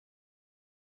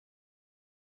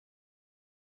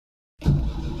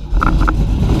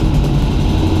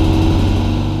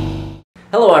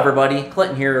Hello everybody,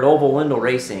 Clinton here at Oval Window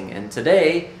Racing, and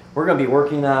today we're going to be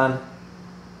working on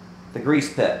the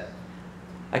grease pit.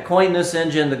 I coined this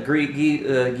engine the Geek.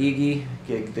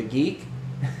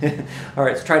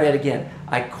 Alright, let's try that again.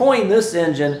 I coined this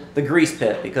engine the grease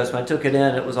pit because when I took it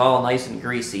in it was all nice and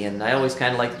greasy, and I always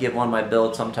kind of like to give one of my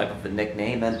builds some type of a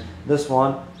nickname, and this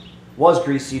one was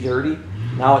greasy dirty,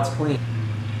 now it's clean.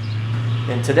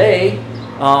 And today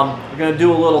we're going to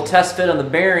do a little test fit on the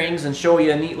bearings and show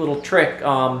you a neat little trick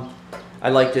I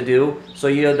like to do so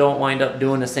you don't wind up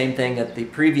doing the same thing that the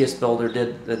previous builder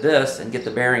did to this and get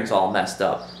the bearings all messed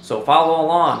up. So follow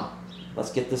along.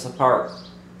 Let's get this apart.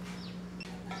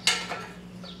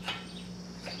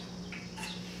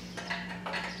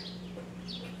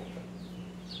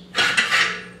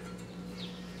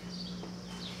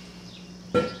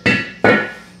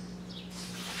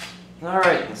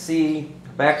 Alright, you can see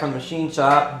back from the machine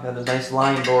shop, got a nice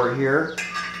line bore here.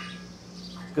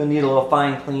 It's going to need a little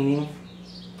fine cleaning,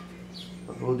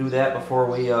 but we'll do that before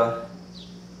we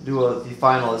do the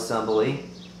final assembly.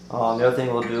 The other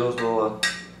thing we'll do is we'll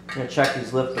check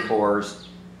these lifter bores,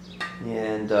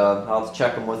 and I'll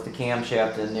check them with the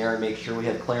camshaft in there and make sure we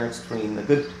have clearance between a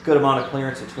good amount of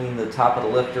clearance between the top of the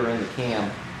lifter and the cam.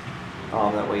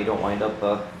 That way you don't wind up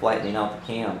flattening out the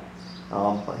cam.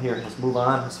 But here, let's move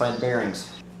on. Let's find the bearings.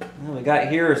 What we got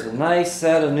here is a nice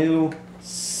set of new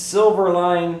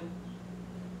Silverline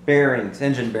bearings,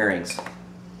 engine bearings.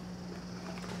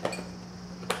 Let's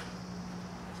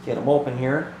get them open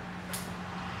here.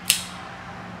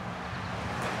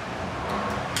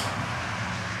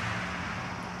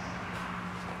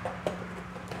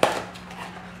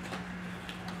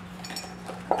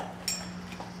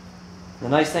 The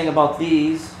nice thing about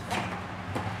these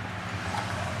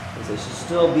is they should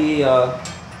still be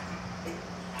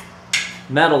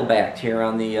metal backed here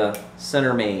on the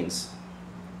center mains.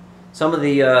 Some of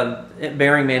the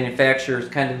bearing manufacturers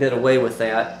kind of did away with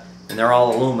that, and they're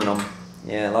all aluminum.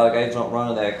 Yeah, a lot of guys don't run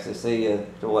to that because they say it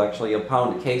will actually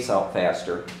pound the case out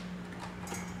faster.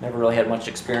 Never really had much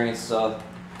experience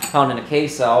pounding a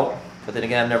case out, but then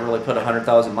again, I've never really put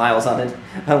 100,000 miles on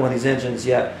one of these engines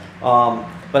yet.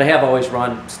 But I have always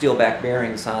run steel back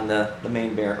bearings on the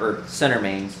main or center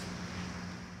mains.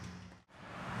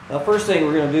 The first thing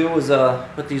we're going to do is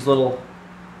put these little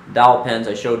dowel pins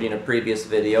I showed you in a previous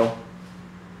video.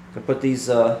 I'm going to put these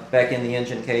back in the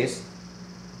engine case,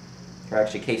 or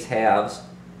actually case halves.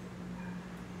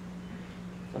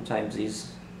 Sometimes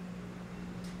these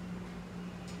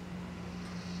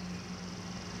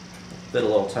fit a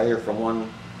little tighter from one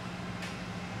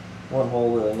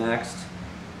hole to the next.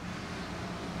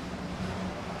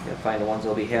 You gotta find the ones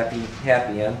they'll be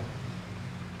happy in.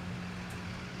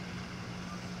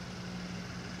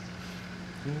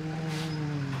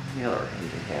 The other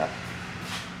engine cap.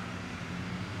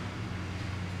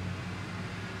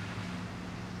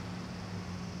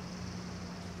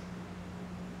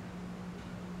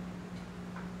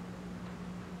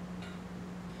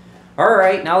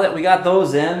 Alright, now that we got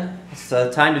those in, it's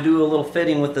time to do a little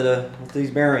fitting with these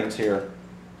bearings here.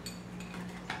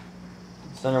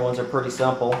 The center ones are pretty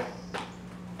simple.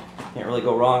 Can't really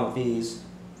go wrong with these.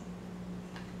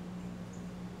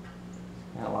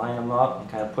 Line them up and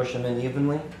kind of push them in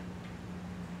evenly.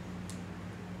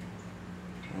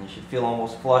 And they should feel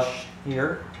almost flush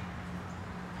here.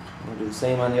 We'll do the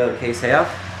same on the other case half.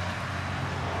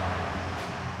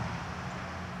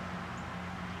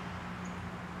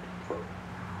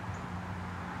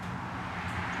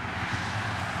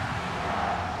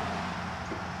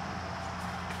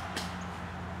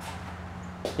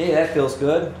 Okay, that feels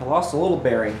good. I lost a little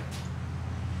bearing.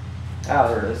 Ah,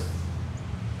 there it is.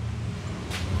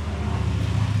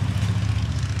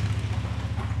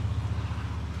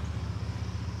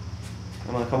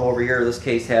 I'm going to come over here to this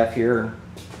case half here and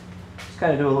just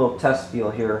kind of do a little test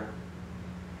feel here.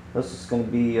 This is going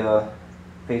to be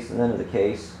facing the end of the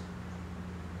case.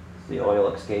 It's the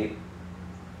oil escape.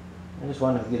 I just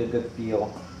wanted to get a good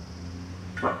feel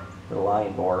for the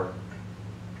line bore.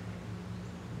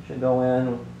 It should go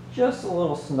in with just a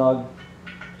little snug,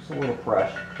 just a little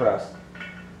pressed.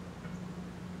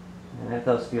 And that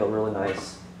does feel really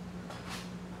nice.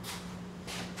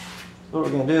 So what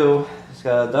we're going to do is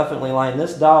definitely line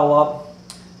this dowel up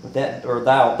with that, or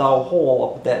dowel hole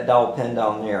up with that dowel pin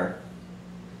down there.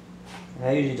 And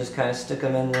I usually just kind of stick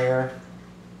them in there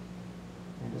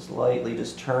and just lightly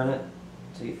just turn it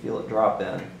so you feel it drop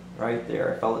in. Right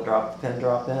there. I felt the pin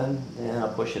drop in, and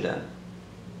I'll push it in.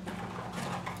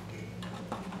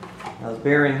 Now this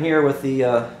bearing here with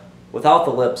the without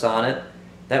the lips on it,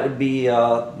 that would be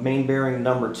main bearing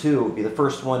number 2. Would be the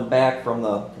first one back from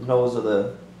the nose of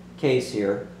the case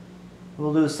here.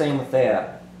 we'll do the same with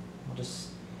that. We'll just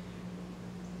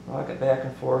rock it back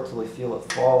and forth till we feel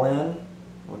it fall in.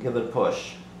 We'll give it a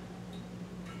push.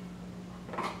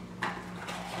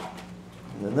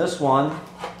 And then this one,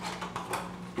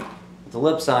 the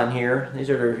lips on here, these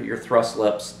are your thrust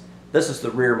lips. This is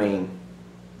the rear main.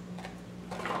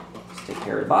 Let's take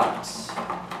care of the box.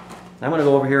 I'm going to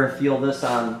go over here and feel this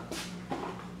on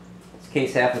this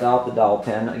case half without the dowel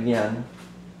pin again,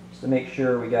 just to make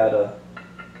sure we got a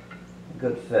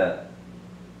good fit.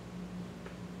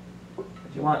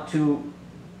 If you want to,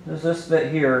 this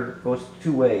fit here goes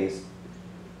two ways.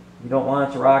 You don't want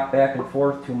it to rock back and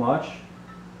forth too much.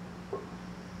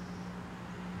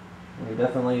 And you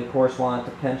definitely, of course, want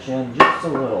it to pinch in just a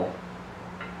little.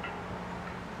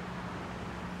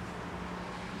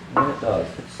 And it does.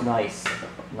 It's nice.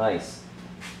 Nice.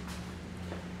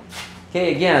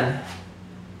 Okay, again,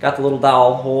 got the little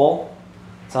dowel hole.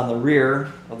 It's on the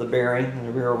rear of the bearing, in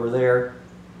the rear over there.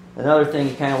 Another thing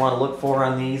you kind of want to look for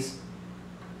on these,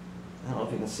 I don't know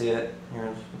if you can see it. Here,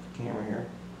 let's put the camera here.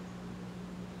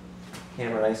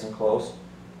 Camera nice and close.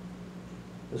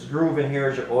 This groove in here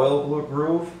is your oil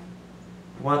groove.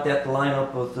 You want that to line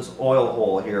up with this oil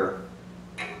hole here.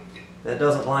 If that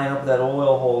doesn't line up with that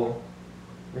oil hole,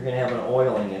 you're going to have an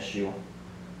oiling issue.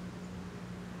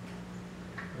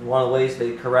 And one of the ways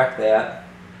they correct that,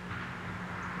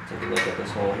 take a look at this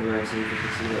hole here and see if you can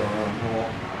see the oil hole.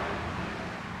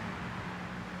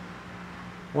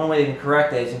 One way you can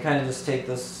correct that is you can kind of just take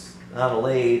this on a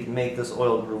lathe and make this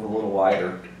oil groove a little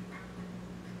wider.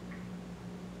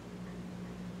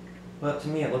 But to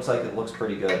me it looks like it looks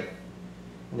pretty good.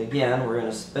 And again, we're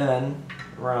going to spin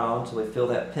around until we feel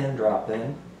that pin drop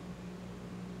in.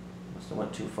 Must have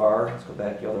went too far. Let's go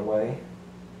back the other way.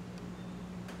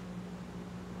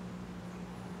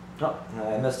 Oh,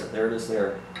 I missed it. There it is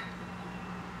there.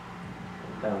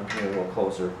 Down here a little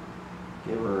closer.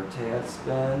 Give her a tad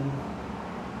spin.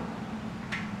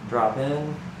 Drop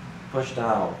in. Push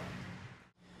down.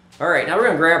 Alright, now we're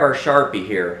going to grab our Sharpie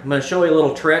here. I'm going to show you a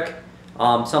little trick.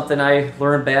 Something I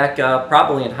learned back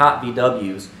probably in Hot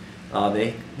VWs.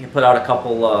 They put out a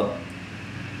couple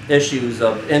issues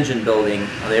of engine building.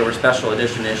 They were special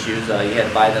edition issues. You had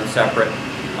to buy them separate.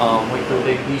 Wait for a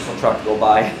big diesel truck to go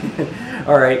by.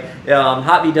 Alright,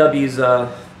 Hot VWs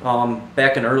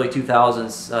back in the early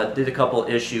 2000s did a couple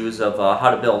issues of how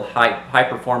to build high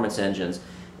performance engines.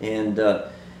 And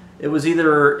it was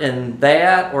either in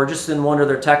that or just in one of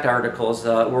their tech articles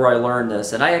where I learned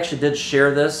this. And I actually did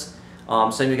share this. Some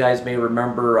of you guys may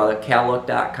remember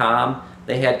Callook.com.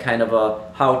 They had kind of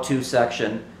a how-to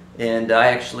section, and I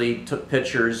actually took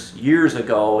pictures years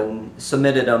ago and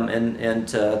submitted them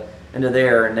into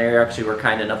there, and they actually were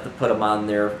kind enough to put them on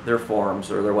their forums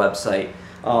or their website.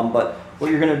 But what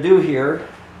you're going to do here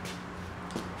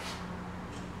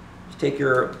is take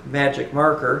your magic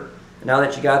marker. Now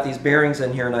that you got these bearings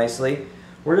in here nicely,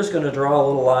 we're just going to draw a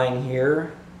little line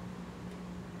here.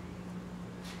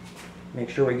 Make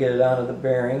sure we get it onto the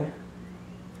bearing.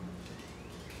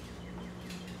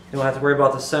 You don't have to worry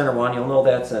about the center one. You'll know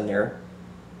that's in there.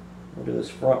 We'll do this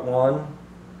front one.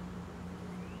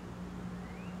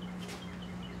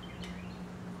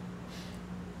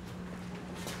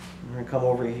 We're going to come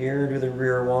over here, do the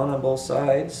rear one on both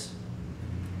sides.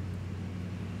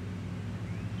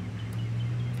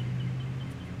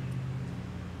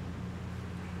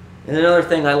 And another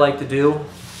thing I like to do,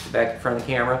 back in front of the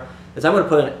camera, is I'm going to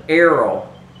put an arrow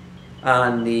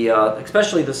on the,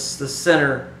 especially the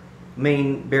center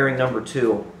main bearing number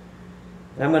 2.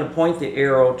 And I'm going to point the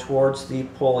arrow towards the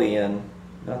pulley end,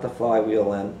 not the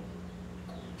flywheel end.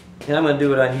 And I'm going to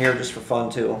do it on here just for fun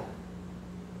too.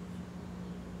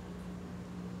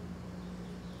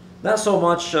 Not so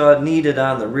much needed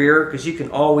on the rear, because you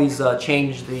can always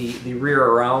change the rear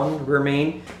around, rear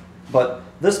main. But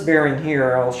this bearing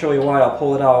here, I'll show you why. I'll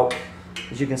pull it out.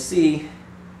 As you can see,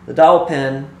 the dowel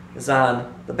pin is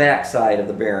on the back side of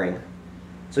the bearing.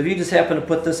 So if you just happen to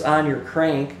put this on your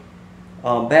crank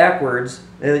backwards,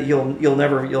 you'll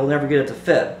never get it to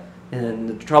fit. And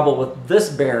the trouble with this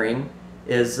bearing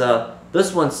is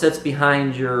this one sits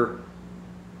behind your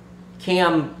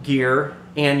cam gear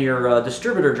and your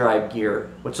distributor drive gear,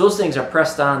 which those things are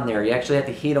pressed on there. You actually have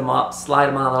to heat them up, slide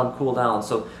them on, let them cool down.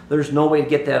 So there's no way to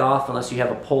get that off unless you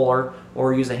have a puller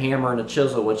or use a hammer and a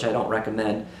chisel, which I don't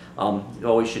recommend. You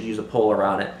always should use a puller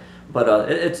on it.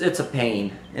 But it's a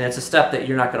pain, and it's a step that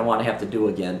you're not going to want to have to do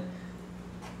again.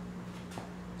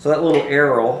 So that little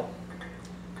arrow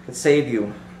could save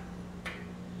you.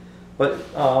 But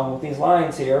with these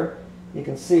lines here, you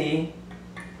can see,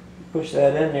 push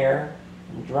that in there,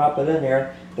 and drop it in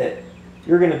there, that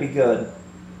you're going to be good.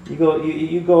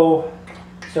 You go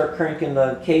start cranking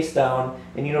the case down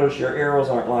and you notice your arrows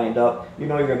aren't lined up, you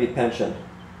know you're going to be pinching.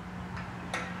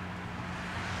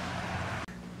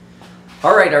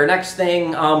 Alright, our next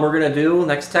thing we're going to do,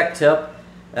 next tech tip,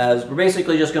 is we're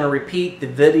basically just going to repeat the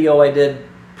video I did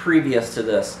previous to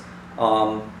this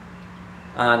on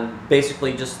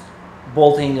basically just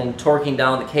bolting and torquing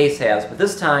down the case halves. But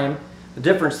this time, the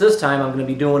difference this time, I'm going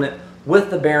to be doing it with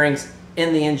the bearings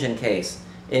in the engine case.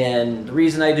 And the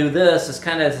reason I do this is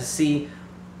kind of to see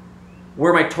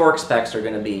where my torque specs are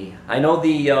going to be. I know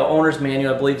the owner's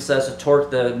manual, I believe, says to torque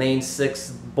the main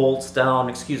 6 bolts down,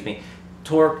 excuse me,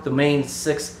 torque the main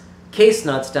 6 case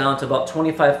nuts down to about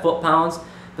 25 foot-pounds,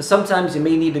 but sometimes you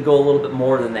may need to go a little bit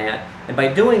more than that. And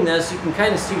by doing this, you can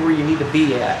kind of see where you need to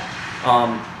be at.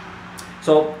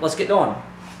 So let's get going.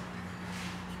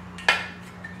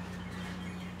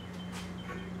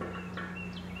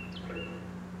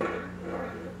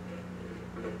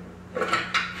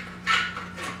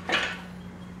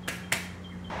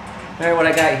 Alright, what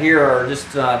I got here are just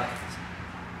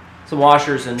some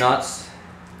washers and nuts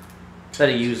that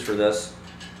I use for this.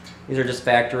 These are just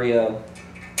factory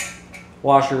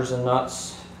washers and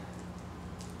nuts.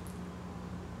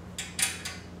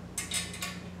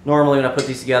 Normally when I put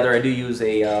these together I do use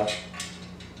a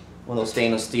one of those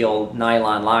stainless steel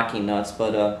nylon locking nuts,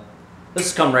 but this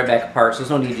is coming right back apart, so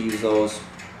there's no need to use those.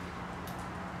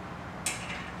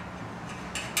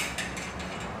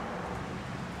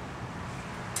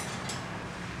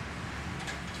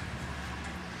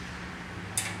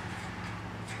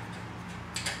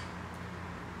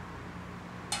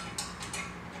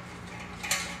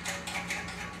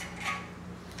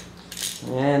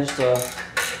 And just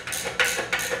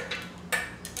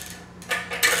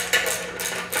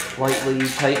lightly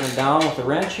tighten it down with the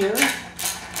wrench here.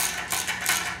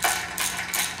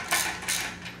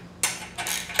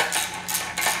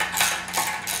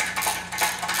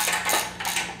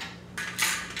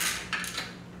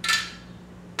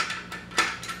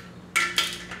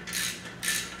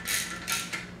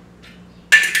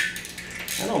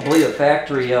 I don't believe the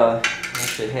factory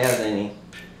actually has any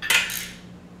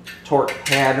torque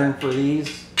pattern for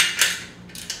these.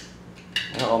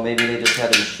 I don't know, maybe they just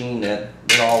had a machine that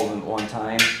did all of them at one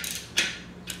time.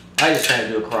 I just kind of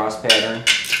do a cross pattern.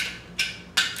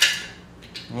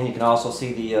 And you can also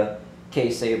see the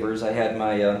case savers I had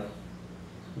my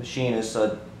machinist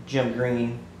Jim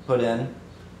Green put in.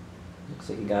 Looks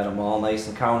like he got them all nice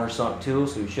and countersunk too,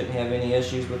 so you shouldn't have any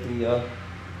issues with the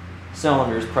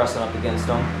cylinders pressing up against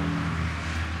them.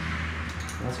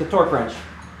 Let's get torque wrench.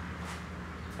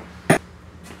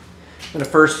 I'm going to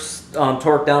first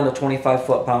torque down to 25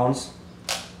 foot-pounds.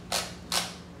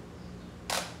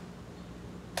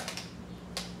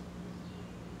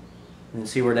 And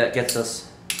see where that gets us.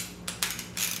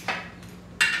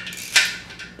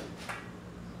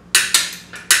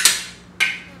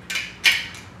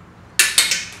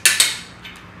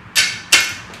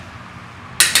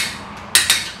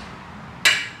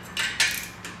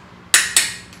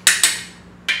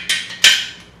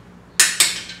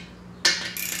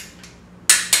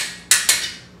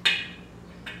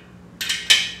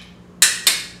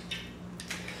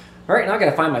 Alright, now I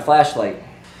gotta find my flashlight.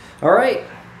 Alright,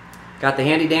 got the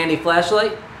handy dandy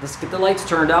flashlight. Let's get the lights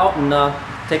turned out and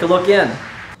take a look in.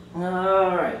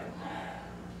 Alright,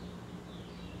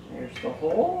 there's the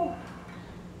hole.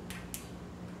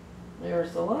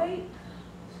 There's the light.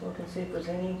 So I can see if there's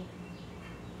any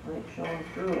light showing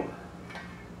through.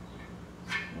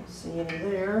 Don't see any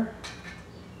there.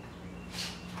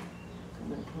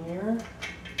 Come in here.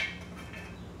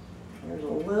 There's a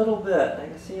little bit. I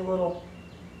can see a little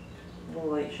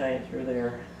light shining through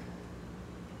there.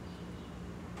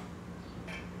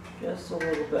 Just a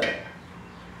little bit.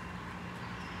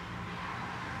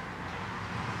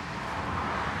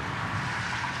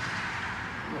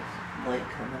 Light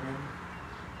coming in.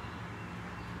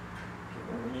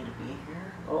 Where we need to be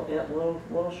here. Oh yeah,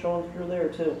 little showing through there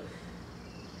too.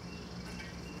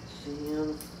 See on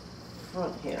the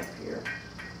front half here.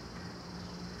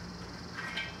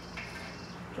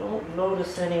 Don't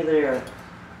notice any there.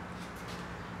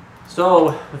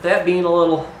 So, with that being a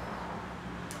little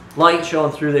light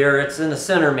showing through there, it's in the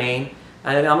center main.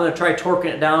 And I'm going to try torquing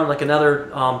it down like another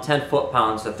 10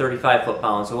 foot-pounds to 35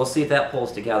 foot-pounds. So we'll see if that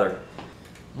pulls together.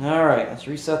 Alright, let's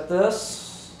reset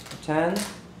this. 10.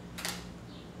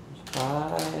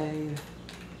 5.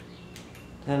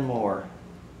 10 more.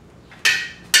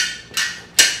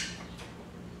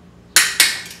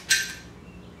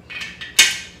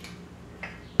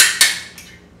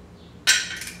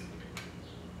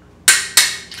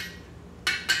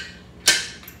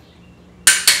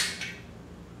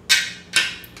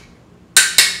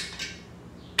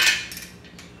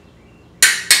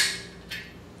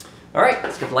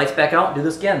 get the lights back out and do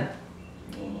this again.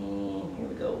 And here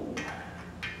we go.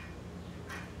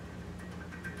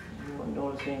 Anyone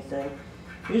notice anything?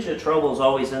 Usually the trouble is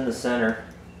always in the center.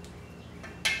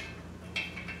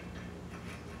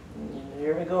 And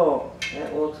here we go.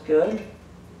 That looks good.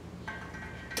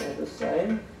 Go this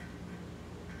side.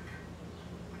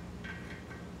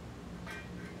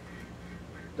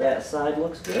 That side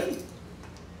looks good.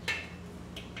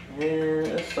 And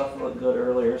this stuff looked good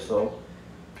earlier, so.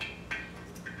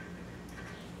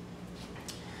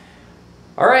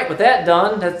 Alright, with that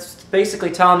done, that's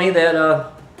basically telling me that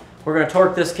we're going to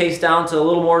torque this case down to a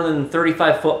little more than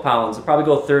 35 foot-pounds. I'll probably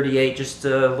go 38, just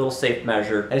a little safe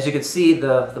measure. As you can see,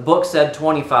 the book said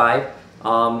 25.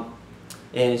 And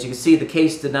as you can see, the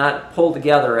case did not pull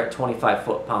together at 25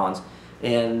 foot-pounds.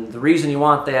 And the reason you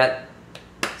want that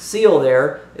seal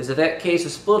there is if that case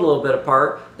is split a little bit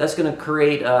apart, that's going to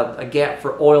create a gap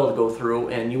for oil to go through,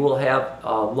 and you will have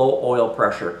low oil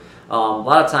pressure. A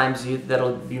lot of times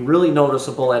that'll be really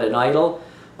noticeable at an idle,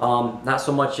 not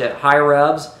so much at high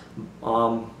revs,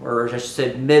 or I should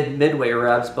say midway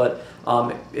revs, but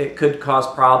it could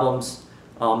cause problems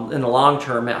in the long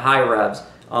term at high revs.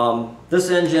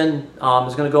 This engine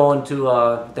is going to go into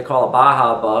what they call a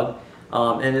Baja bug.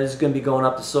 And it's going to be going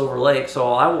up to Silver Lake,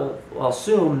 so I'll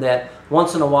assume that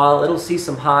once in a while it'll see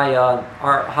some higher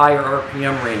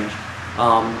RPM range,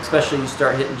 especially you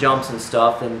start hitting jumps and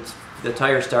stuff and the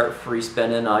tires start free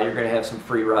spinning, you're going to have some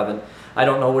free revving. I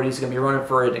don't know what he's going to be running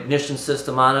for an ignition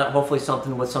system on it, hopefully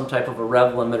something with some type of a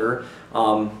rev limiter.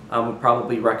 I'm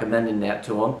probably recommending that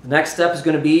to him. The next step is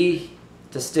going to be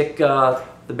to stick the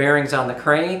bearings on the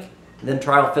crank, then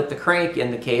trial fit the crank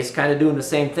in the case, kind of doing the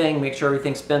same thing, make sure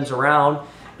everything spins around,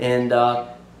 and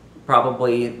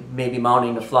probably maybe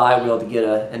mounting the flywheel to get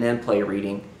an end plate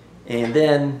reading. And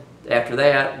then after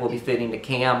that, we'll be fitting the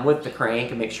cam with the crank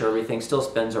and make sure everything still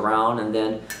spins around. And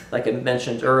then, like I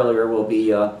mentioned earlier, will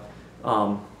be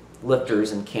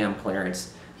lifters and cam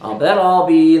clearance. But that'll all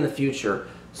be in the future.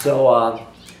 So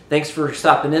thanks for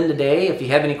stopping in today. If you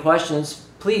have any questions,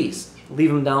 please leave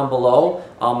them down below.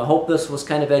 I hope this was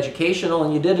kind of educational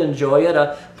and you did enjoy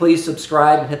it. Please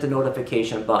subscribe and hit the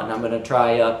notification button. I'm going to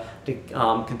try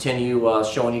to continue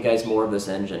showing you guys more of this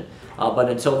engine. But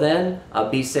until then,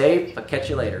 be safe. I'll catch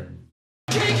you later.